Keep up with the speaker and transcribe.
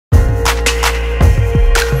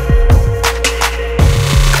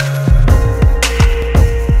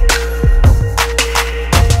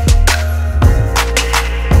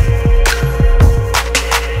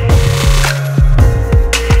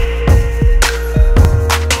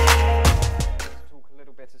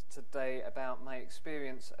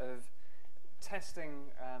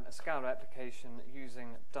application using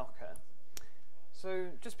Docker. So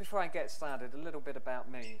just before I get started, a little bit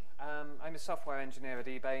about me. I'm a software engineer at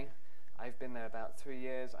eBay. I've been there about 3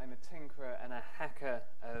 years. I'm a tinkerer and a hacker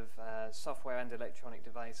of software and electronic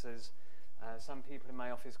devices. Some people in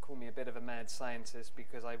my office call me a bit of a mad scientist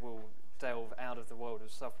because I will delve out of the world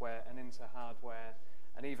of software and into hardware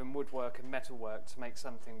and even woodwork and metalwork to make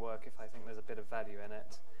something work if I think there's a bit of value in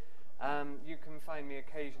it. You can find me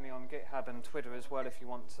occasionally on GitHub and Twitter as well if you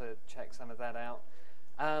want to check some of that out.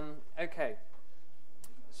 Okay,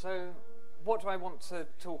 so what do I want to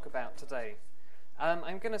talk about today?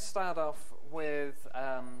 I'm going to start off with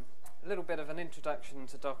a little bit of an introduction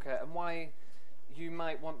to Docker and why you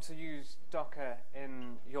might want to use Docker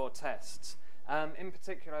in your tests. In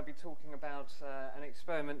particular, I'll be talking about an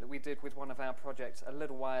experiment that we did with one of our projects a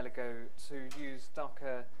little while ago to use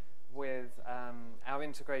Docker with our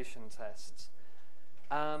integration tests.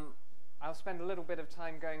 I'll spend a little bit of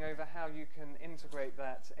time going over how you can integrate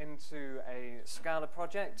that into a Scala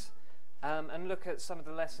project and look at some of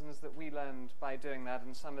the lessons that we learned by doing that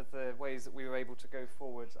and some of the ways that we were able to go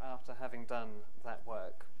forward after having done that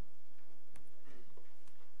work.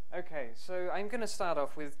 Okay, so I'm going to start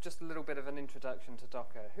off with just a little bit of an introduction to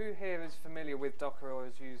Docker. Who here is familiar with Docker or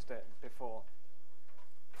has used it before?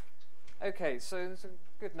 Okay, so there's a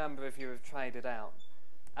good number of you have tried it out.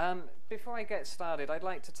 Before I get started, I'd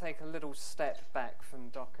like to take a little step back from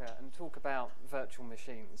Docker and talk about virtual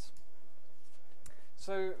machines.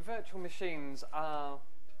 So virtual machines are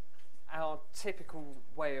our typical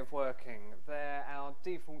way of working. They're our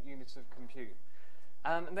default units of compute.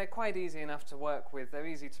 And they're quite easy enough to work with. They're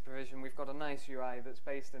easy to provision. We've got a nice UI that's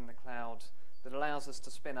based in the cloud that allows us to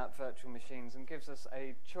spin up virtual machines and gives us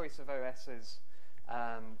a choice of OSs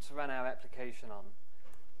to run our application on.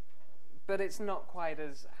 But it's not quite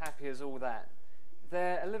as happy as all that.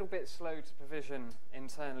 They're a little bit slow to provision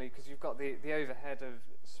internally because you've got the overhead of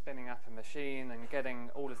spinning up a machine and getting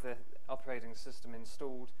all of the operating system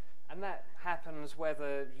installed. And that happens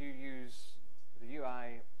whether you use the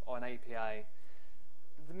UI or an API.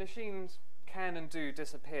 The machines can and do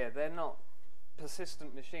disappear. They're not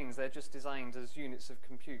persistent machines. They're just designed as units of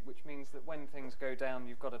compute, which means that when things go down,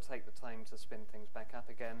 you've got to take the time to spin things back up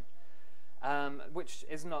again, which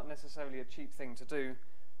is not necessarily a cheap thing to do.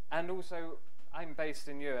 And also, I'm based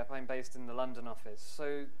in Europe. I'm based in the London office.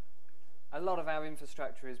 So a lot of our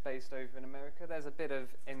infrastructure is based over in America. There's a bit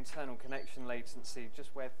of internal connection latency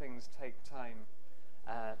just where things take time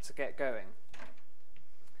to get going.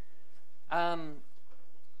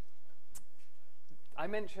 I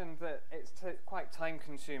mentioned that it's quite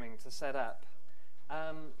time-consuming to set up.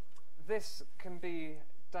 This can be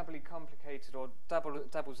doubly complicated or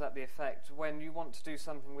doubles up the effect when you want to do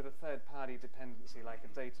something with a third-party dependency like a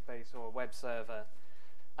database or a web server,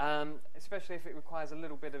 especially if it requires a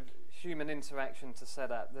little bit of human interaction to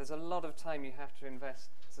set up. There's a lot of time you have to invest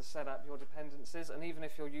to set up your dependencies, and even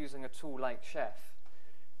if you're using a tool like Chef,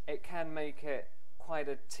 it can make it quite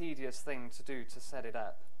a tedious thing to do to set it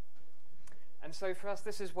up. And so for us,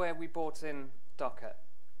 this is where we brought in Docker.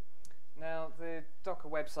 Now, the Docker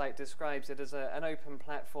website describes it as an open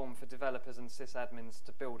platform for developers and sysadmins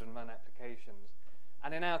to build and run applications.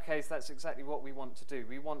 And in our case, that's exactly what we want to do.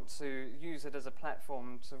 We want to use it as a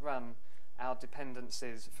platform to run our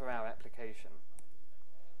dependencies for our application.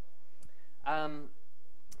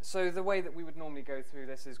 So the way that we would normally go through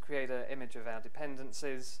this is create an image of our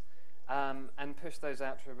dependencies and push those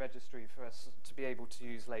out to a registry for us to be able to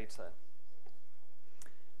use later.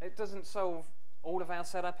 It doesn't solve all of our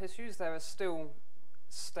setup issues. There are still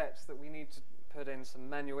steps that we need to put in some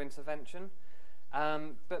manual intervention.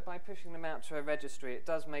 But by pushing them out to a registry, it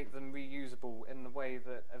does make them reusable in the way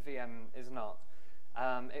that a VM is not.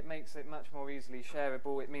 It makes it much more easily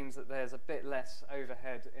shareable. It means that there's a bit less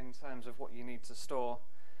overhead in terms of what you need to store.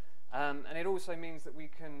 And it also means that we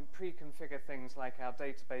can pre-configure things like our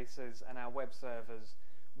databases and our web servers,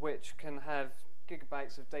 which can have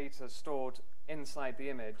gigabytes of data stored inside the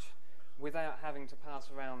image without having to pass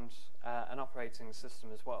around an operating system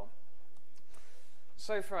as well.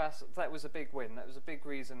 So for us, that was a big win. That was a big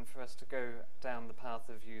reason for us to go down the path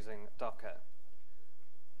of using Docker.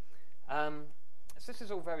 So this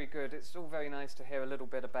is all very good. It's all very nice to hear a little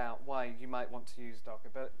bit about why you might want to use Docker,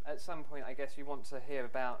 but at some point, I guess you want to hear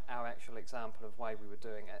about our actual example of why we were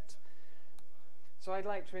doing it. So I'd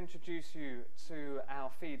like to introduce you to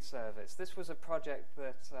our feed service. This was a project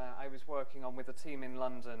that I was working on with a team in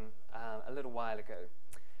London a little while ago.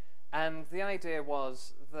 And the idea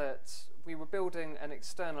was that we were building an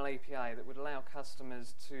external API that would allow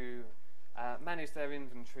customers to manage their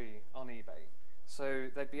inventory on eBay. So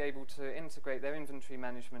they'd be able to integrate their inventory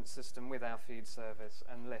management system with our feed service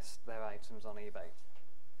and list their items on eBay.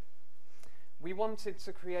 We wanted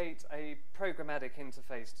to create a programmatic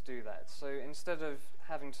interface to do that. So instead of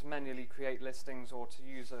having to manually create listings or to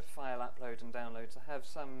use a file upload and download, to have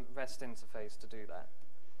some REST interface to do that.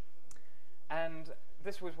 And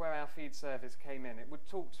this was where our feed service came in. It would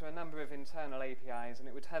talk to a number of internal APIs, and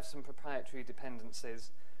it would have some proprietary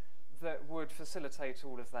dependencies that would facilitate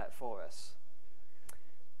all of that for us.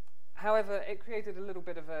 However, it created a little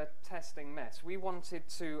bit of a testing mess. We wanted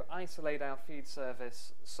to isolate our feed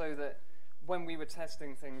service so that when we were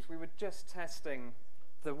testing things, we were just testing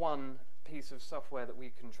the one piece of software that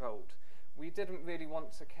we controlled. We didn't really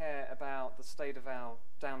want to care about the state of our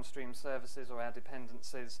downstream services or our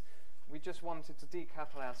dependencies. We just wanted to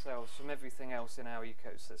decouple ourselves from everything else in our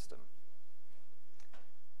ecosystem.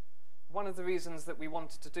 One of the reasons that we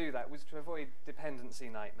wanted to do that was to avoid dependency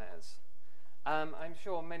nightmares. I'm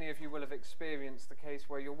sure many of you will have experienced the case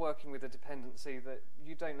where you're working with a dependency that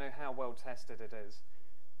you don't know how well tested it is.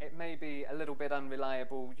 It may be a little bit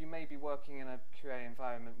unreliable. You may be working in a QA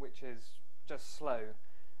environment which is just slow.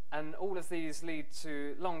 And all of these lead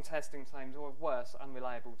to long testing times, or worse,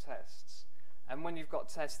 unreliable tests. And when you've got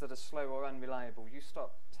tests that are slow or unreliable, you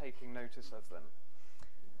stop taking notice of them.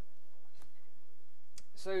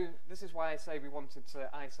 So this is why I say we wanted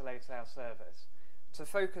to isolate our service, to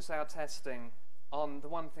focus our testing on the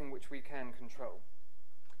one thing which we can control.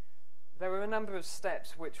 There were a number of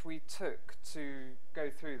steps which we took to go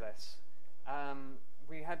through this.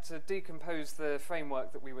 We had to decompose the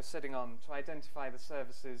framework that we were sitting on to identify the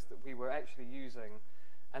services that we were actually using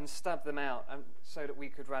and stub them out so that we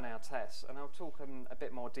could run our tests. And I'll talk in a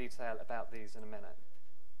bit more detail about these in a minute.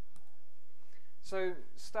 So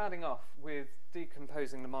starting off with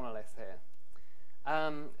decomposing the monolith here.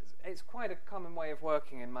 It's quite a common way of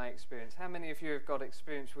working in my experience. How many of you have got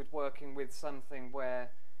experience with working with something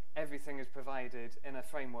where everything is provided in a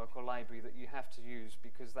framework or library that you have to use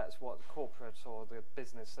because that's what the corporate or the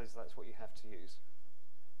business says that's what you have to use?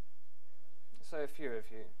 So a few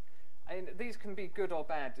of you. And these can be good or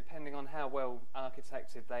bad depending on how well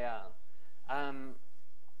architected they are.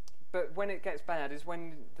 But when it gets bad is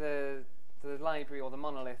when the library or the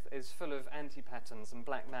monolith is full of anti-patterns and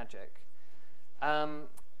black magic.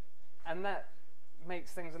 And that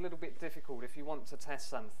makes things a little bit difficult if you want to test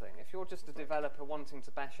something. If you're just a developer wanting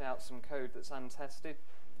to bash out some code that's untested,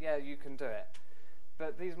 yeah, you can do it.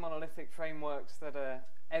 But these monolithic frameworks that are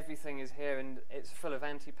everything is here and it's full of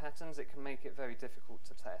anti-patterns, it can make it very difficult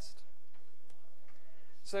to test.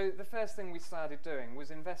 So the first thing we started doing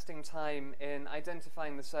was investing time in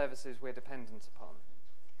identifying the services we're dependent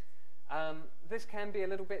upon. This can be a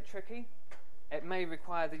little bit tricky. It may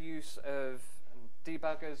require the use of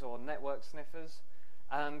debuggers or network sniffers,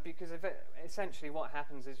 because essentially what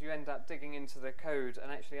happens is you end up digging into the code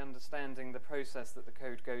and actually understanding the process that the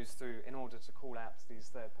code goes through in order to call out to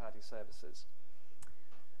these third-party services.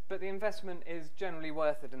 But the investment is generally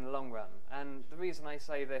worth it in the long run, and the reason I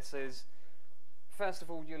say this is, first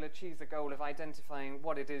of all, you'll achieve the goal of identifying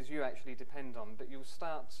what it is you actually depend on, but you'll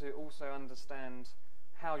start to also understand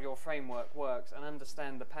how your framework works and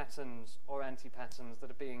understand the patterns or anti-patterns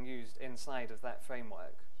that are being used inside of that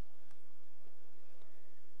framework.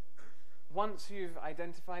 Once you've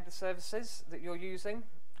identified the services that you're using,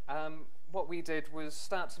 what we did was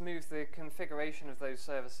start to move the configuration of those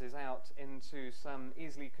services out into some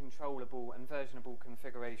easily controllable and versionable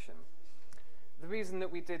configuration. The reason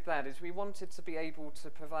that we did that is we wanted to be able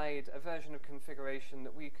to provide a version of configuration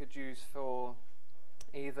that we could use for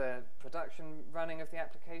either production running of the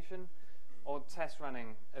application or test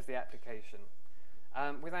running of the application,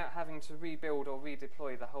 without having to rebuild or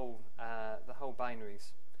redeploy the whole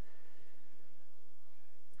binaries.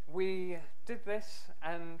 We did this,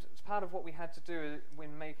 and part of what we had to do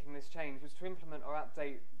when making this change was to implement or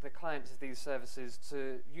update the clients of these services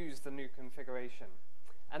to use the new configuration.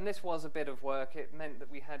 And this was a bit of work. It meant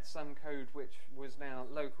that we had some code which was now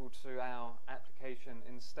local to our application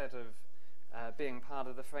instead of being part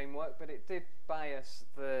of the framework, but it did buy us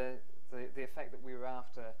the effect that we were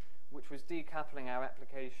after, which was decoupling our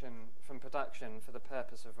application from production for the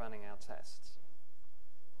purpose of running our tests.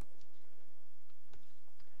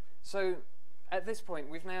 So at this point,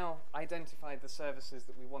 we've now identified the services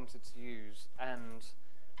that we wanted to use and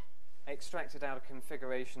extracted out a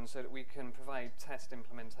configuration so that we can provide test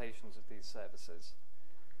implementations of these services.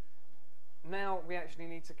 Now we actually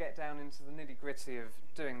need to get down into the nitty-gritty of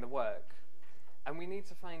doing the work. And we need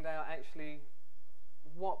to find out actually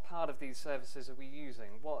what part of these services are we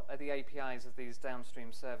using? What are the APIs of these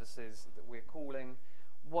downstream services that we're calling?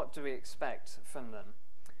 What do we expect from them?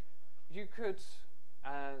 You could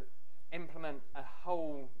implement a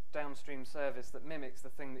whole downstream service that mimics the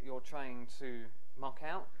thing that you're trying to mock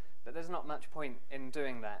out, but there's not much point in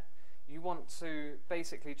doing that. You want to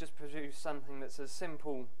basically just produce something that's as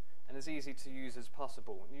simple and as easy to use as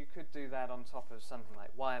possible. You could do that on top of something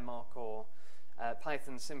like WireMock or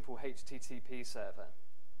Python's simple HTTP server.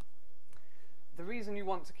 The reason you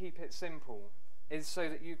want to keep it simple is so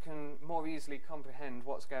that you can more easily comprehend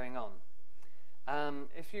what's going on.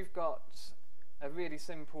 If you've got a really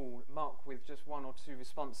simple mock with just 1 or 2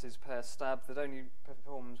 responses per stub that only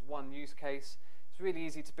performs one use case, it's really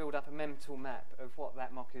easy to build up a mental map of what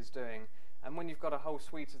that mock is doing. And when you've got a whole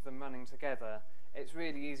suite of them running together, it's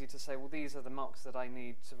really easy to say, well, these are the mocks that I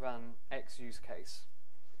need to run X use case.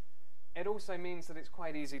 It also means that it's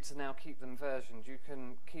quite easy to now keep them versioned. You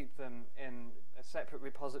can keep them in a separate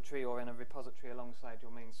repository or in a repository alongside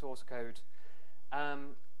your main source code.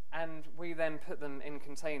 And we then put them in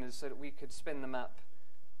containers so that we could spin them up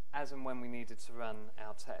as and when we needed to run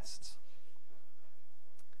our tests.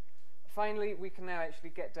 Finally, we can now actually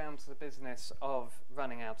get down to the business of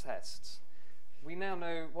running our tests. We now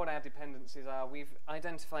know what our dependencies are. We've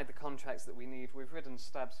identified the contracts that we need. We've written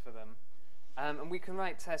stubs for them. And we can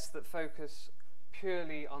write tests that focus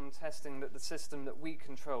purely on testing that the system that we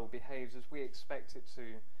control behaves as we expect it to,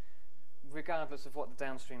 regardless of what the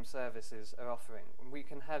downstream services are offering. And we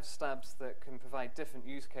can have stubs that can provide different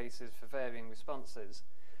use cases for varying responses.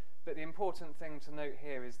 But the important thing to note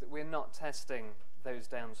here is that we're not testing those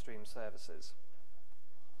downstream services.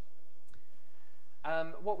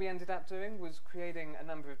 What we ended up doing was creating a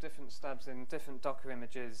number of different stubs in different Docker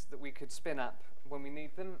images that we could spin up when we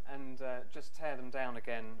need them and just tear them down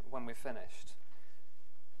again when we're finished.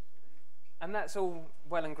 And that's all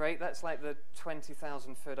well and great. That's like the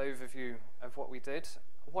 20,000-foot overview of what we did.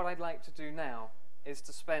 What I'd like to do now is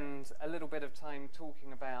to spend a little bit of time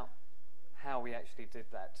talking about how we actually did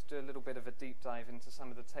that, to do a little bit of a deep dive into some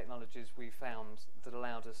of the technologies we found that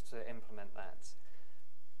allowed us to implement that.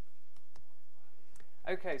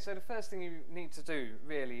 Okay, so the first thing you need to do,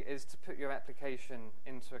 really, is to put your application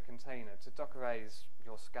into a container, to Dockerize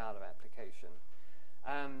your Scala application.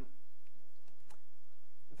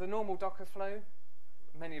 The normal Docker flow,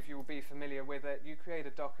 many of you will be familiar with it. You create a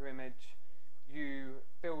Docker image, you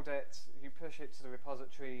build it, you push it to the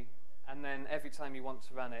repository, and then every time you want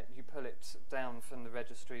to run it, you pull it down from the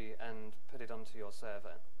registry and put it onto your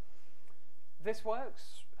server. This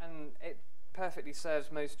works, and it perfectly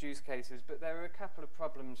serves most use cases, but there are a couple of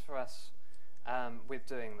problems for us with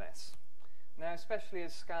doing this. Now, especially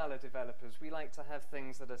as Scala developers, we like to have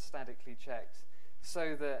things that are statically checked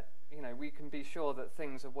so that we can be sure that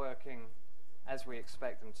things are working as we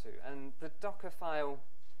expect them to. And the Docker file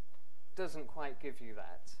doesn't quite give you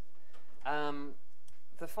that.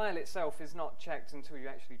 The file itself is not checked until you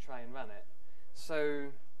actually try and run it.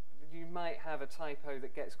 So you might have a typo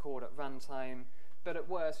that gets caught at runtime, but at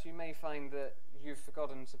worst, you may find that you've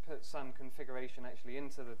forgotten to put some configuration actually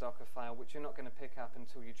into the Docker file, which you're not going to pick up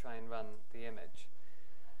until you try and run the image.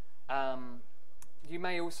 You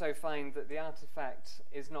may also find that the artifact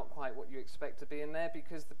is not quite what you expect to be in there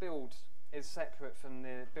because the build is separate from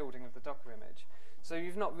the building of the Docker image. So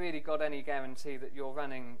you've not really got any guarantee that you're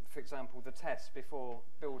running, for example, the test before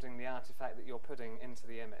building the artifact that you're putting into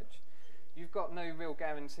the image. You've got no real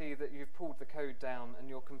guarantee that you've pulled the code down and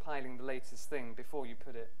you're compiling the latest thing before you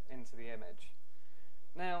put it into the image.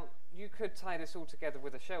 Now, you could tie this all together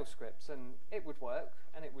with a shell script and it would work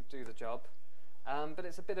and it would do the job, but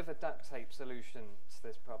it's a bit of a duct tape solution to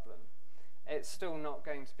this problem. It's still not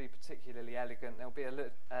going to be particularly elegant. There'll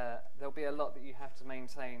be a lot that you have to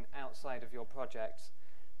maintain outside of your project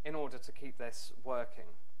in order to keep this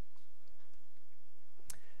working.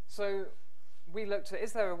 So we looked at,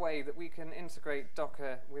 is there a way that we can integrate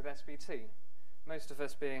Docker with SBT? Most of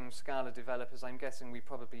us being Scala developers, I'm guessing we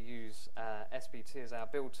probably use SBT as our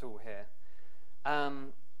build tool here.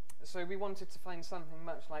 So we wanted to find something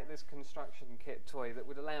much like this construction kit toy that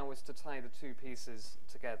would allow us to tie the two pieces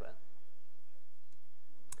together.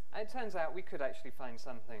 And it turns out we could actually find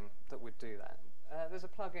something that would do that. There's a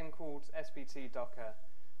plugin called SBT Docker.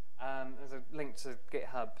 There's a link to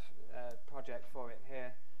GitHub project for it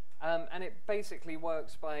here. And it basically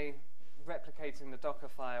works by replicating the Docker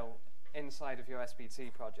file inside of your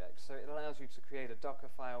SBT project. So it allows you to create a Docker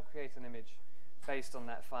file, create an image based on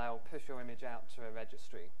that file, push your image out to a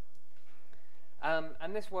registry.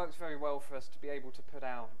 And this works very well for us to be able to put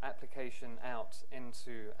our application out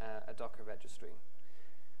into a Docker registry.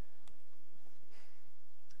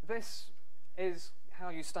 This is how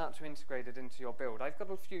you start to integrate it into your build. I've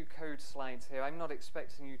got a few code slides here. I'm not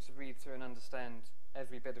expecting you to read through and understand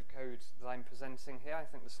every bit of code that I'm presenting here. I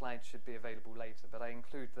think the slides should be available later, but I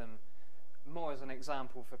include them more as an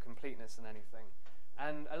example for completeness than anything.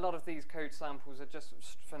 And a lot of these code samples are just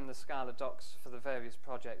from the Scala docs for the various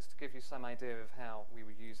projects to give you some idea of how we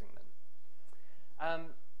were using them.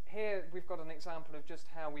 Here we've got an example of just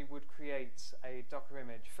how we would create a Docker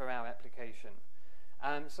image for our application.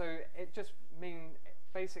 So it just means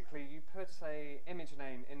basically you put a image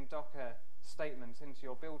name in Docker statement into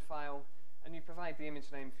your build file, and you provide the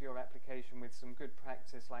image name for your application with some good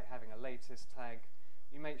practice like having a latest tag.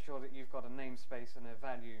 You make sure that you've got a namespace and a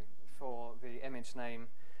value for the image name,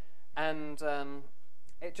 and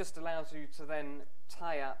it just allows you to then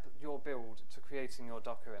tie up your build to creating your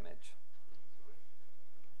Docker image.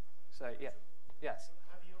 So yeah, yes.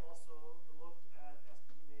 Have you also looked at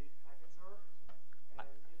SPT packager? And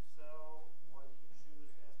if so, why did you choose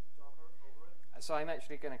Docker over it? So I'm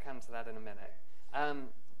actually going to come to that in a minute.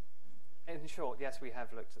 In short, yes, we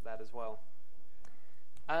have looked at that as well.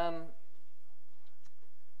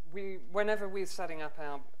 Whenever we're setting up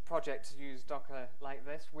our project to use Docker like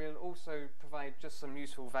this, we'll also provide just some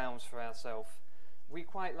useful valves for ourselves. We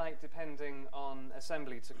quite like depending on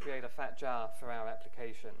assembly to create a fat jar for our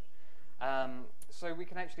application. So we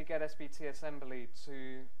can actually get SBT assembly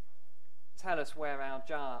to tell us where our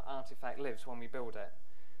jar artifact lives when we build it.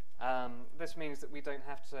 This means that we don't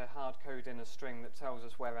have to hard code in a string that tells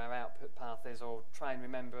us where our output path is, or try and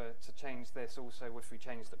remember to change this also if we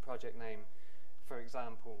change the project name, for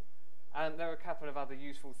example. There are a couple of other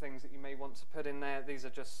useful things that you may want to put in there. These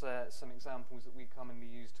are just some examples that we commonly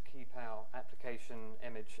use to keep our application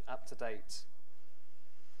image up to date.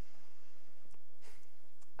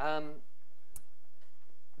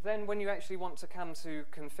 Then when you actually want to come to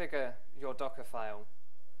configure your Docker file,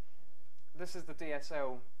 this is the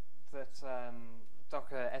DSL that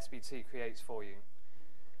Docker SBT creates for you.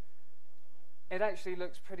 It actually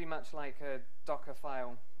looks pretty much like a Docker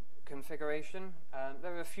file configuration.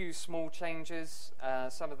 There are a few small changes.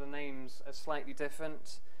 Some of the names are slightly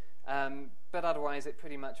different, but otherwise it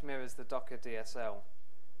pretty much mirrors the Docker DSL.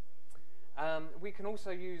 We can also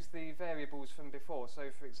use the variables from before. So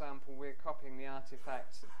for example, we're copying the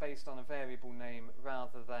artifact based on a variable name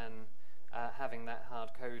rather than having that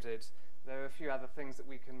hard-coded. There are a few other things that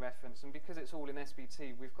we can reference, and because it's all in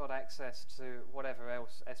SBT, we've got access to whatever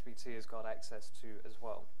else SBT has got access to as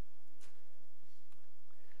well.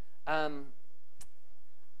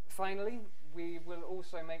 Finally, we will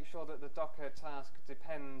also make sure that the Docker task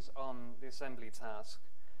depends on the assembly task.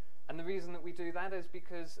 And the reason that we do that is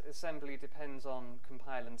because assembly depends on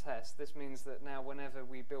compile and test. This means that now whenever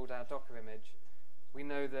we build our Docker image, we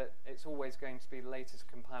know that it's always going to be the latest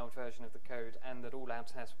compiled version of the code, and that all our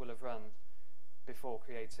tests will have run before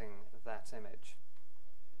creating that image.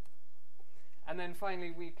 And then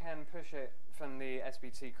finally, we can push it from the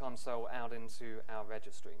SBT console out into our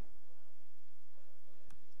registry.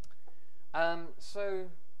 So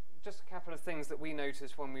just a couple of things that we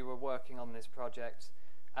noticed when we were working on this project.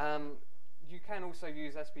 You can also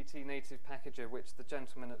use SBT native packager, which the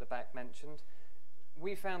gentleman at the back mentioned.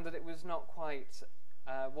 We found that it was not quite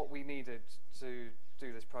what we needed to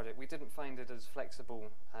do this project. We didn't find it as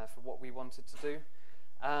flexible for what we wanted to do.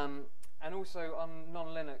 And also on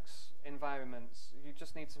non-Linux environments, you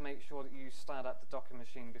just need to make sure that you start up the Docker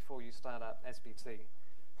machine before you start up SBT.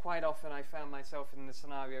 Quite often I found myself in the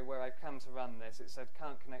scenario where I've come to run this. It said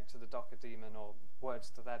can't connect to the Docker daemon or words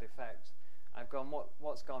to that effect. I've gone,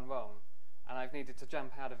 what's gone wrong? And I've needed to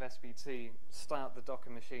jump out of SBT, start the Docker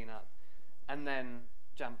machine up, and then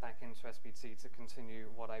jump back into SBT to continue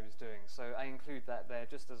what I was doing. So I include that there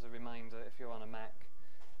just as a reminder. If you're on a Mac,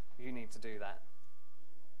 you need to do that.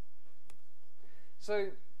 So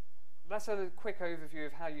that's a quick overview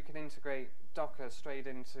of how you can integrate Docker straight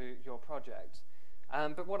into your project.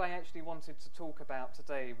 But what I actually wanted to talk about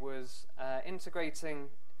today was integrating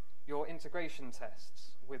your integration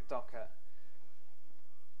tests with Docker.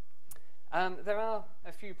 There are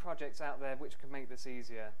a few projects out there which can make this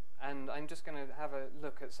easier, and I'm just going to have a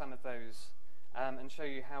look at some of those and show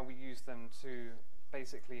you how we use them to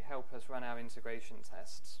basically help us run our integration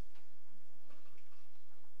tests.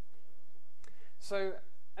 So,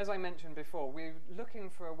 as I mentioned before, we're looking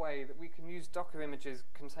for a way that we can use Docker images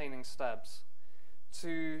containing stubs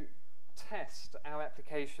to test our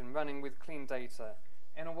application running with clean data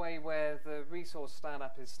in a way where the resource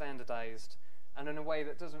startup is standardized and in a way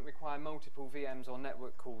that doesn't require multiple VMs or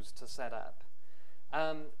network calls to set up.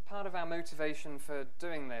 Part of our motivation for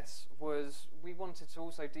doing this was we wanted to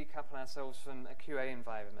also decouple ourselves from a QA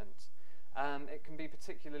environment. It can be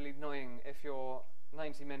particularly annoying if you're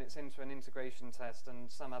 90 minutes into an integration test and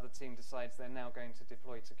some other team decides they're now going to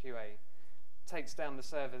deploy to QA. takes down the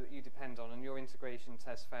server that you depend on and your integration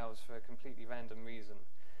test fails for a completely random reason,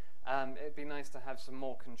 it'd be nice to have some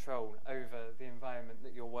more control over the environment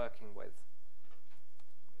that you're working with.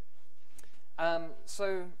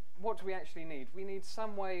 So what do we actually need? We need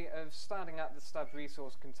some way of starting up the stub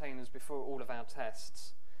resource containers before all of our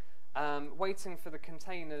tests, waiting for the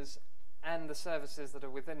containers and the services that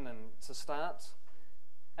are within them to start,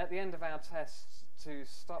 at the end of our tests to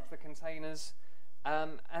stop the containers,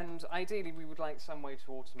 and ideally we would like some way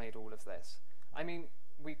to automate all of this. I mean,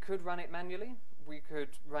 we could run it manually, we could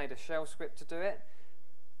write a shell script to do it,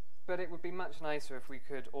 but it would be much nicer if we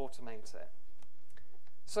could automate it.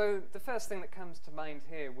 So the first thing that comes to mind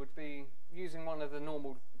here would be using one of the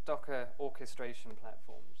normal Docker orchestration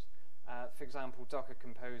platforms. For example, Docker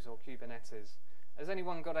Compose or Kubernetes. Has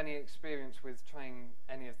anyone got any experience with trying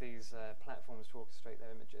any of these platforms to orchestrate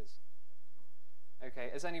their images? Okay,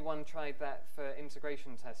 has anyone tried that for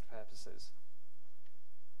integration test purposes?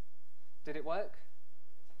 Did it work?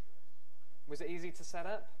 Was it easy to set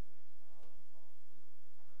up?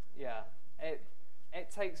 Yeah, it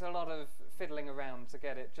takes a lot of fiddling around to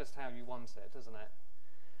get it just how you want it, doesn't it?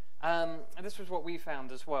 And this was what we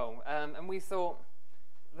found as well. And we thought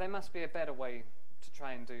there must be a better way to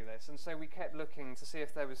try and do this. And so we kept looking to see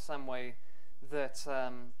if there was some way that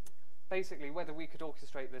basically whether we could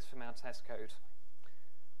orchestrate this from our test code.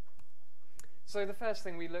 So the first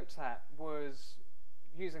thing we looked at was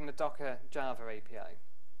using the Docker Java API.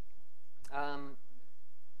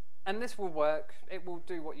 And this will work. It will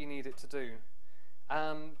do what you need it to do.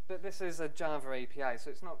 But this is a Java API,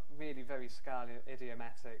 so it's not really very Scala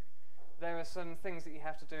idiomatic. There are some things that you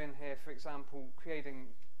have to do in here, for example,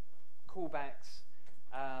 creating callbacks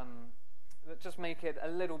that just make it a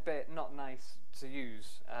little bit not nice to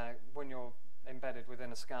use when you're embedded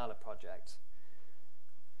within a Scala project.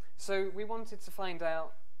 So we wanted to find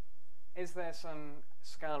out, is there some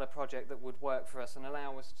Scala project that would work for us and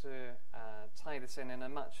allow us to tie this in a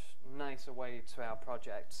much nicer way to our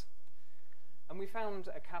project? And we found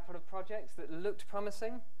a couple of projects that looked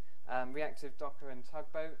promising, Reactive Docker and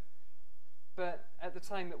Tugboat, but at the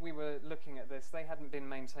time that we were looking at this, they hadn't been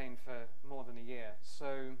maintained for more than a year,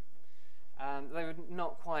 so they were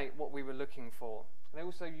not quite what we were looking for. They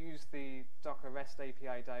also used the Docker REST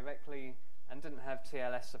API directly and didn't have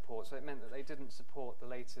TLS support, so it meant that they didn't support the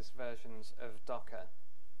latest versions of Docker.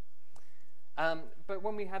 But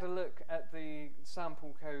when we had a look at the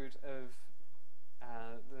sample code of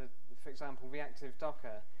for example, Reactive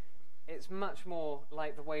Docker, it's much more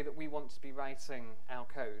like the way that we want to be writing our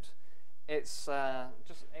code. It's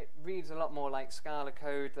it reads a lot more like Scala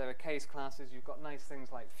code. There are case classes. You've got nice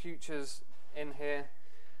things like futures in here,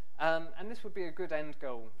 and this would be a good end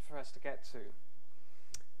goal for us to get to.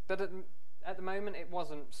 But at the moment, it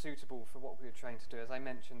wasn't suitable for what we were trying to do. As I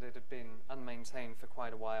mentioned, it had been unmaintained for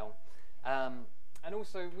quite a while. And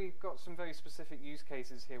also, we've got some very specific use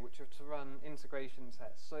cases here, which are to run integration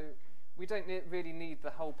tests. So we don't really need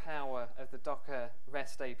the whole power of the Docker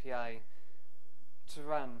REST API to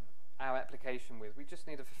run our application with. We just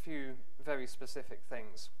need a few very specific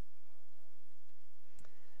things.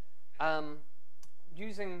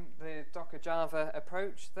 Using the Docker Java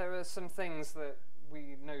approach, there are some things that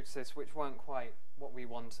we noticed which weren't quite what we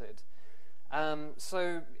wanted.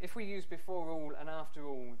 So if we use before all and after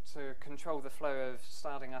all to control the flow of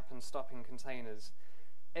starting up and stopping containers,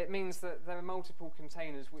 it means that there are multiple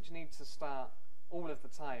containers which need to start all of the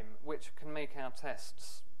time, which can make our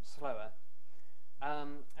tests slower.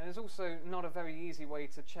 And there's also not a very easy way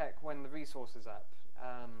to check when the resource is up.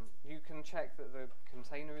 You can check that the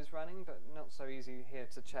container is running, but not so easy here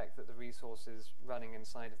to check that the resource is running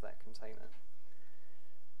inside of that container.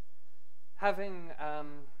 Having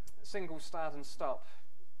single start and stop,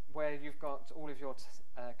 where you've got all of your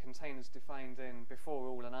containers defined in before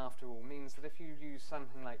all and after all, means that if you use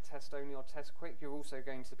something like test only or test quick, you're also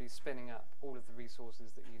going to be spinning up all of the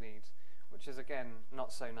resources that you need, which is again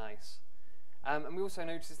not so nice. And we also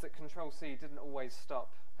noticed that Control-C didn't always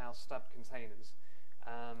stop our stub containers,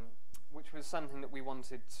 which was something that we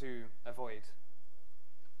wanted to avoid.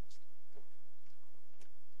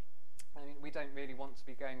 I mean, we don't really want to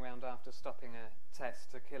be going around after stopping a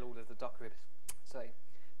test to kill all of the Docker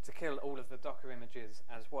images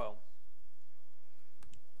as well.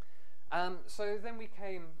 So then we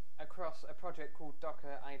came across a project called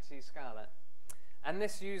Docker IT Scala, and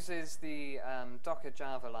this uses the Docker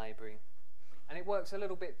Java library, and it works a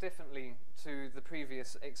little bit differently to the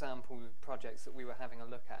previous example projects that we were having a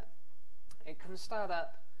look at. It can start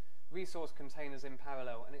up resource containers in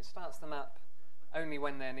parallel, and it starts them up only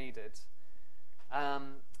when they're needed,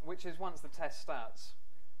 which is once the test starts.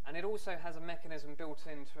 And it also has a mechanism built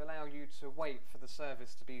in to allow you to wait for the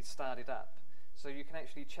service to be started up. So you can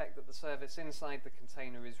actually check that the service inside the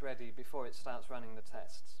container is ready before it starts running the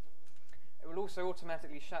tests. It will also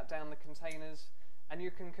automatically shut down the containers, and you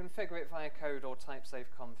can configure it via code or type-safe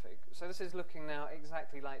config. So this is looking now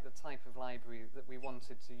exactly like the type of library that we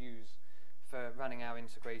wanted to use for running our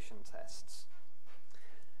integration tests.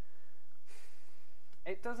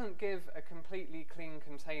 It doesn't give a completely clean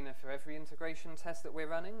container for every integration test that we're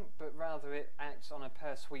running, but rather it acts on a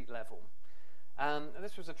per suite level.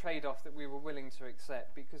 This was a trade-off that we were willing to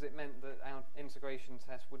accept because it meant that our integration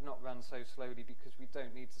test would not run so slowly because we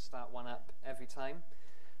don't need to start one up every time.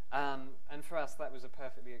 And for us, that was a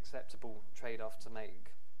perfectly acceptable trade-off to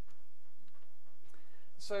make.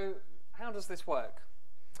 So how does this work?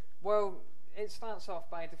 Well, it starts off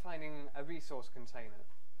by defining a resource container.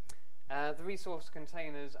 The resource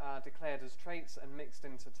containers are declared as traits and mixed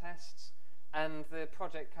into tests, and the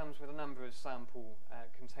project comes with a number of sample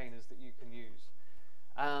containers that you can use.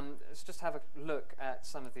 Let's just have a look at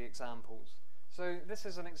some of the examples. So this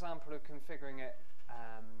is an example of configuring it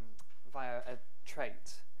via a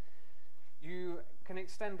trait. You can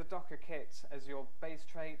extend the Docker kit as your base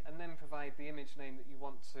trait and then provide the image name that you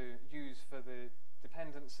want to use for the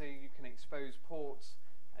dependency. You can expose ports.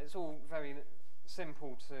 It's all very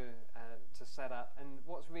simple to set up, and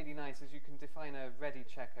what's really nice is you can define a ready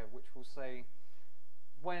checker which will say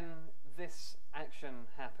when this action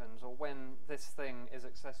happens or when this thing is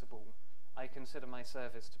accessible, I consider my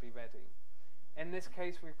service to be ready. In this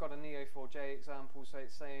case we've got a Neo4j example, so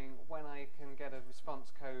it's saying when I can get a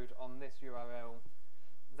response code on this URL,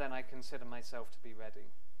 then I consider myself to be ready.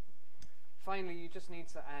 Finally, you just need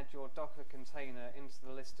to add your Docker container into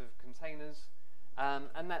the list of containers.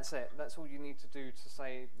 And that's it. That's all you need to do to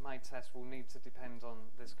say my test will need to depend on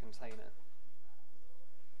this container.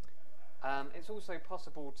 It's also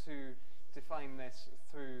possible to define this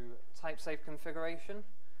through type-safe configuration.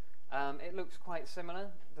 It looks quite similar.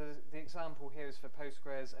 The example here is for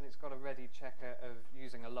Postgres, and it's got a ready checker of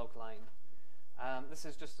using a log line. This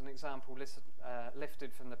is just an example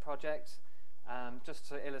lifted from the project, just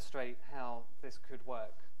to illustrate how this could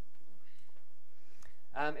work.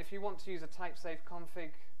 If you want to use a type-safe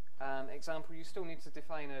config example, you still need to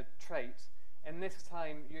define a trait. And this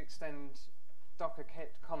time you extend docker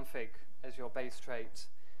kit config as your base trait,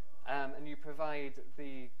 and you provide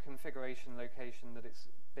the configuration location that it's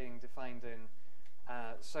being defined in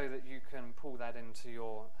so that you can pull that into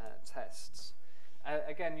your tests.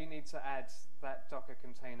 Again, you need to add that Docker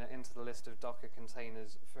container into the list of Docker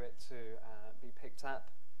containers for it to be picked up.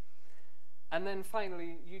 And then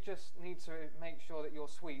finally, you just need to make sure that your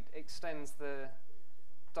suite extends the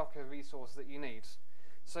Docker resource that you need.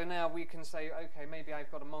 So now we can say, okay, maybe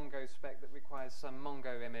I've got a Mongo spec that requires some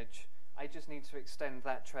Mongo image. I just need to extend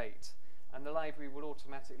that trait. And the library will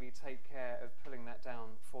automatically take care of pulling that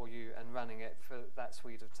down for you and running it for that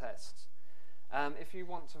suite of tests. If you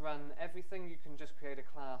want to run everything, you can just create a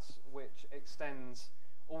class which extends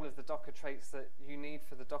all of the Docker traits that you need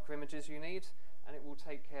for the Docker images you need, and it will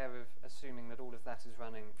take care of assuming that all of that is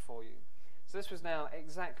running for you. So this was now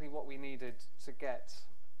exactly what we needed to get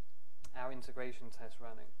our integration test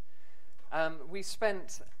running. We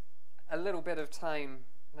spent a little bit of time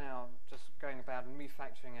now just going about and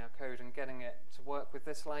refactoring our code and getting it to work with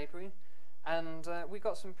this library, and we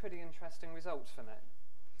got some pretty interesting results from it.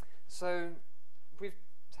 So we've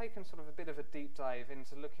taken sort of a bit of a deep dive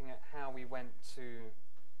into looking at how we went to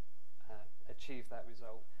achieve that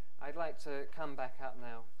result. I'd like to come back up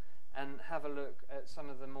now and have a look at some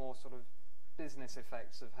of the more sort of business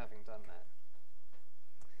effects of having done that.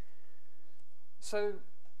 So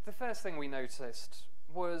the first thing we noticed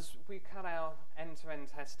was we cut our end-to-end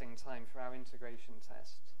testing time for our integration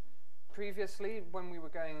test. Previously, when we were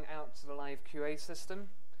going out to the live QA system,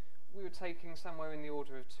 we were taking somewhere in the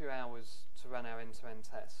order of 2 hours to run our end-to-end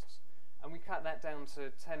tests. And we cut that down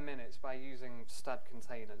to 10 minutes by using stud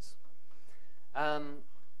containers.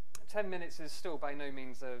 10 minutes is still by no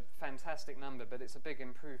means a fantastic number, but it's a big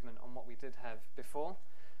improvement on what we did have before.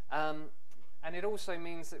 And it also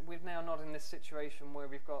means that we're now not in this situation where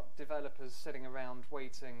we've got developers sitting around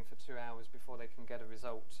waiting for 2 hours before they can get a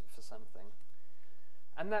result for something.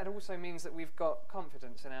 And that also means that we've got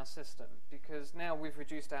confidence in our system, because now we've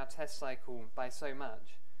reduced our test cycle by so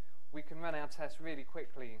much, we can run our tests really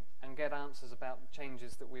quickly and get answers about the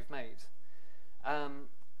changes that we've made.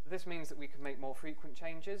 This means that we can make more frequent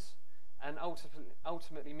changes, and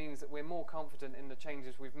ultimately means that we're more confident in the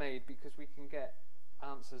changes we've made because we can get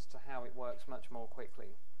answers to how it works much more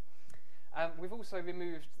quickly. We've also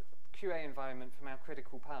removed QA environment from our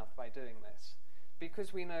critical path by doing this,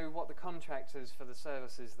 because we know what the contract is for the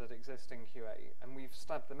services that exist in QA, and we've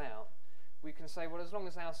stubbed them out, we can say, well, as long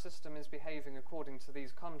as our system is behaving according to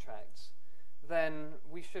these contracts, then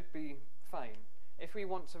we should be fine. If we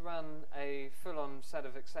want to run a full-on set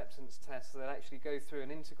of acceptance tests that actually go through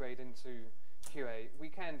and integrate into QA, we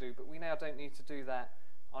can do, but we now don't need to do that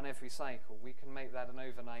on every cycle. We can make that an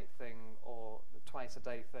overnight thing or twice a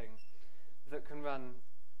day thing that can run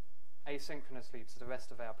asynchronously to the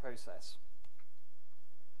rest of our process.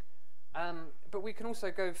 But we can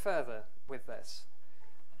also go further with this.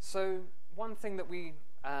 So one thing that we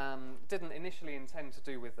didn't initially intend to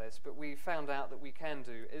do with this, but we found out that we can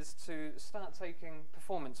do, is to start taking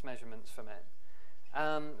performance measurements from it.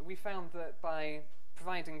 We found that by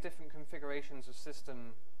providing different configurations of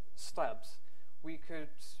system stubs, we could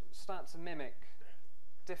start to mimic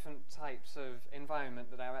different types of environment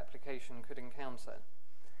that our application could encounter.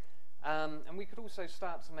 And we could also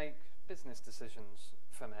start to make business decisions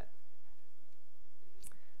from it.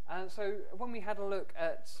 So when we had a look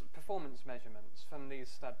at performance measurements from these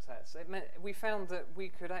stub tests, we found that we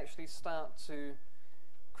could actually start to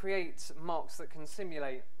create mocks that can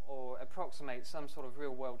simulate or approximate some sort of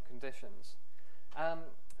real-world conditions.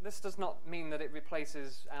 This does not mean that it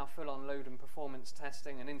replaces our full-on load and performance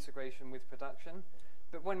testing and integration with production,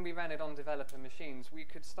 but when we ran it on developer machines, we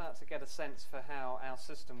could start to get a sense for how our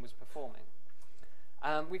system was performing.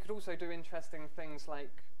 We could also do interesting things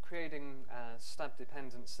like creating stub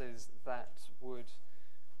dependencies that would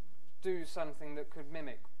do something that could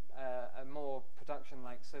mimic a more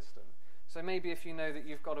production-like system. So maybe if you know that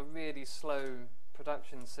you've got a really slow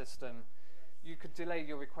production system, you could delay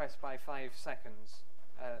your request by 5 seconds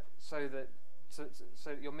so that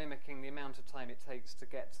you're mimicking the amount of time it takes to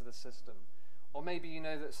get to the system. Or maybe you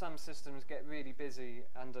know that some systems get really busy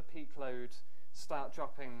under peak load, start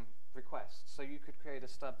dropping requests. So you could create a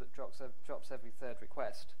stub that drops every third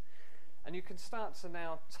request. And you can start to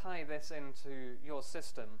now tie this into your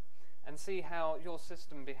system and see how your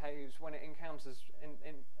system behaves when it encounters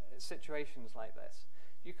in situations like this.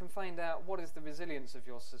 You can find out what is the resilience of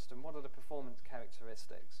your system, what are the performance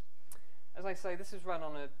characteristics. As I say, this is run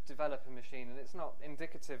on a developer machine, and it's not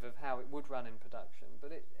indicative of how it would run in production,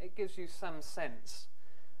 but it gives you some sense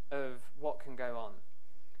of what can go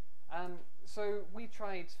on. So we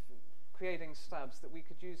tried creating stubs that we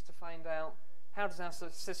could use to find out how does our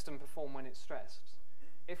system perform when it's stressed.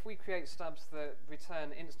 If we create stubs that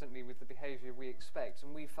return instantly with the behavior we expect,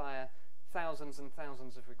 and we fire thousands and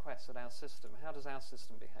thousands of requests at our system, how does our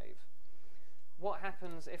system behave? What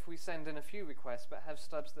happens if we send in a few requests but have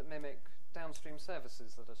stubs that mimic downstream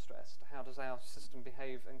services that are stressed? How does our system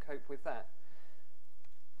behave and cope with that?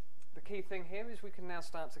 The key thing here is we can now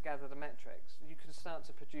start to gather the metrics. You can start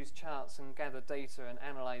to produce charts and gather data and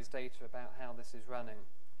analyze data about how this is running.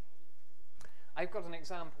 I've got an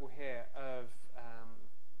example here of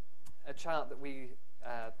a chart that we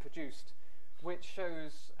produced, which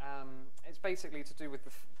shows it's basically to do with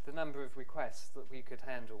the number of requests that we could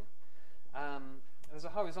handle. There's a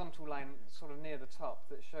horizontal line sort of near the top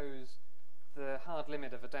that shows the hard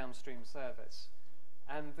limit of a downstream service,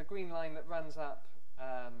 and the green line that runs up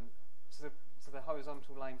to the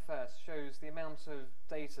horizontal line first shows the amount of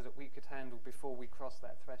data that we could handle before we cross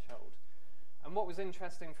that threshold. And what was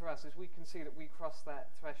interesting for us is we can see that we crossed that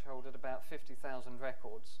threshold at about 50,000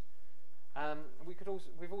 records.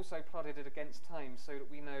 We've also plotted it against time so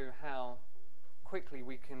that we know how quickly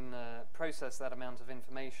we can process that amount of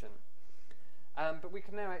information. But we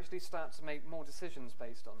can now actually start to make more decisions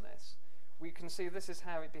based on this. We can see this is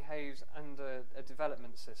how it behaves under a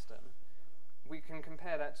development system. We can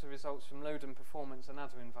compare that to results from load and performance and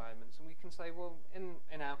other environments, and we can say, well,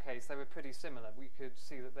 in our case, they were pretty similar. We could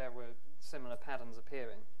see that there were similar patterns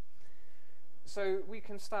appearing. So we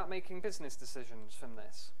can start making business decisions from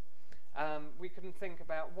this. We can think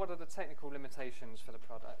about what are the technical limitations for the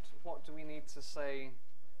product. What do we need to say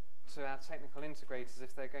to our technical integrators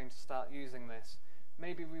if they're going to start using this?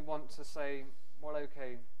 Maybe we want to say, well,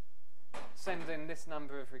 okay, send in this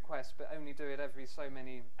number of requests, but only do it every so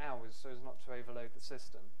many hours so as not to overload the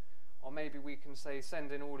system. Or maybe we can say,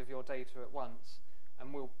 send in all of your data at once,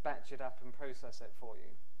 and we'll batch it up and process it for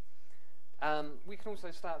you. We can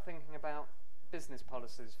also start thinking about business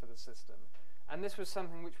policies for the system. And this was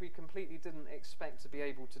something which we completely didn't expect to be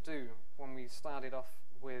able to do when we started off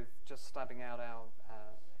with just stubbing out our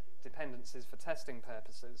dependencies for testing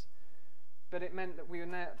purposes. But it meant that we were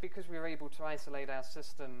now, because we were able to isolate our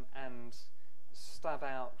system and stub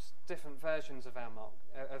out different versions of our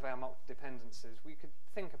mock dependencies, we could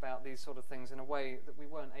think about these sort of things in a way that we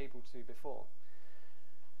weren't able to before.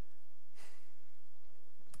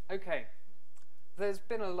 Okay, there's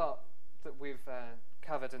been a lot that we've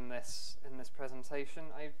covered in this presentation.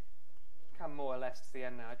 I've come more or less to the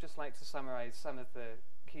end now. I'd just like to summarize some of the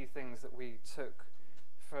key things that we took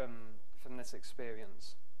from this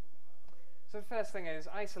experience. So the first thing is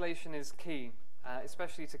isolation is key,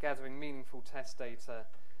 especially to gathering meaningful test data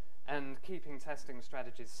and keeping testing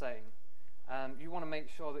strategies sane. You want to make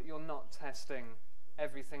sure that you're not testing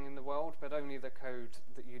everything in the world, but only the code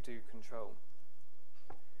that you do control.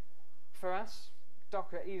 For us,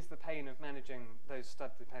 Docker eased the pain of managing those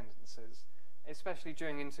stub dependencies, especially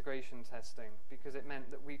during integration testing, because it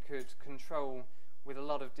meant that we could control with a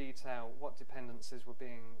lot of detail what dependencies were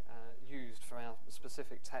being used for our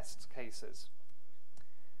specific test cases.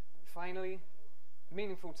 Finally,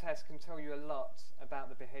 meaningful tests can tell you a lot about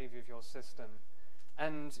the behavior of your system,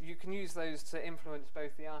 and you can use those to influence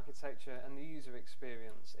both the architecture and the user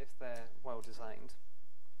experience if they're well designed.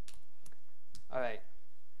 All right.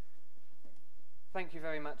 Thank you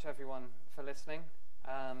very much, everyone, for listening.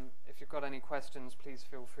 If you've got any questions, please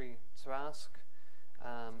feel free to ask.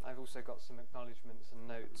 I've also got some acknowledgements and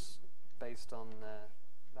notes based on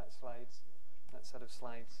that set of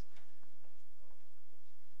slides.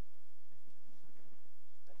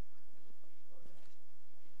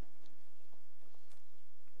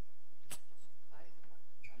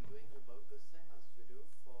 I'm doing about the same as you do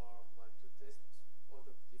for to test all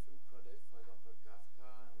the different products, for example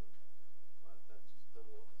Kafka, and that's the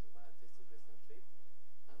one I tested recently.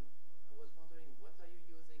 And I was wondering, what are you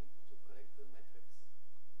using to collect the metrics?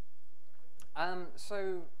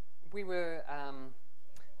 So we were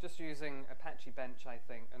just using Apache Bench, I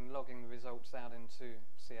think, and logging the results out into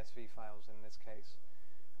CSV files in this case.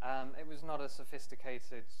 It was not a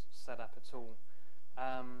sophisticated setup at all.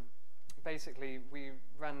 Basically, we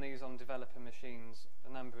ran these on developer machines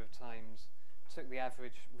a number of times, took the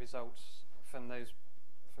average results from those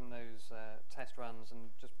test runs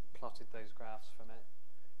and just plotted those graphs from it.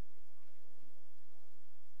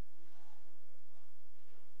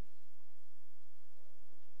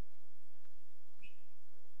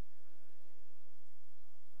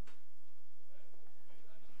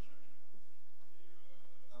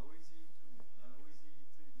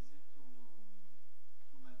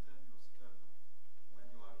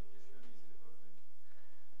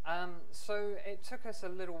 So it took us a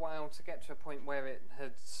little while to get to a point where it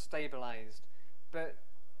had stabilized, but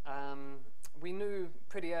we knew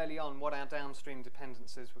pretty early on what our downstream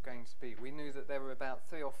dependencies were going to be. We knew that there were about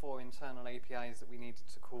 3 or 4 internal APIs that we needed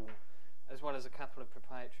to call, as well as a couple of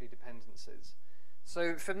proprietary dependencies.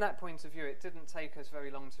 So from that point of view, it didn't take us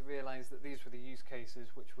very long to realize that these were the use cases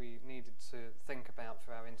which we needed to think about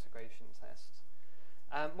for our integration tests.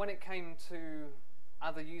 When it came to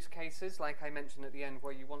other use cases, like I mentioned at the end,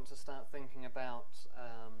 where you want to start thinking about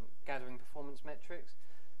gathering performance metrics,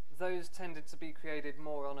 those tended to be created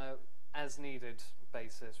more on a as-needed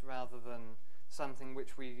basis rather than something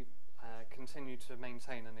which we continue to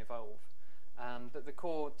maintain and evolve. But the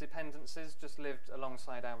core dependencies just lived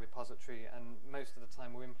alongside our repository, and most of the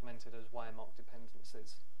time were implemented as wire-mock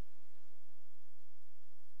dependencies.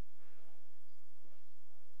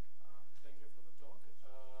 Thank you for the talk.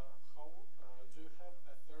 Do you have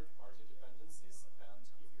a third-party dependencies, and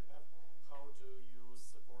if you have, how do you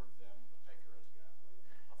support them accurately after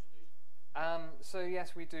data? So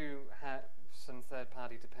yes, we do have some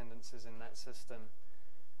third-party dependencies in that system.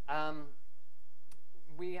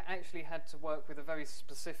 We actually had to work with a very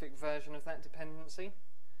specific version of that dependency.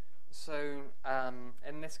 So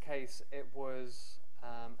in this case, it was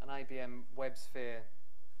an IBM WebSphere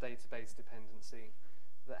database dependency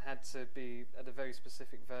that had to be at a very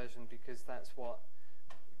specific version because that's what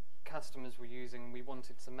customers were using. We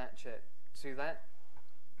wanted to match it to that.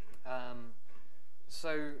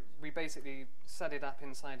 So we basically set it up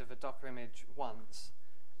inside of a Docker image once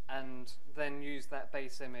and then used that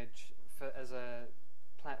base image as a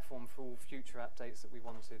platform for all future updates that we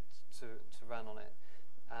wanted to run on it.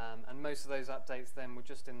 And most of those updates then were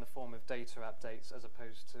just in the form of data updates as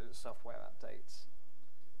opposed to software updates.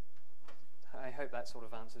 I hope that sort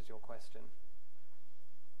of answers your question.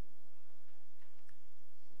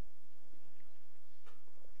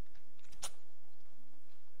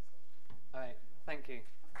 All right, thank you.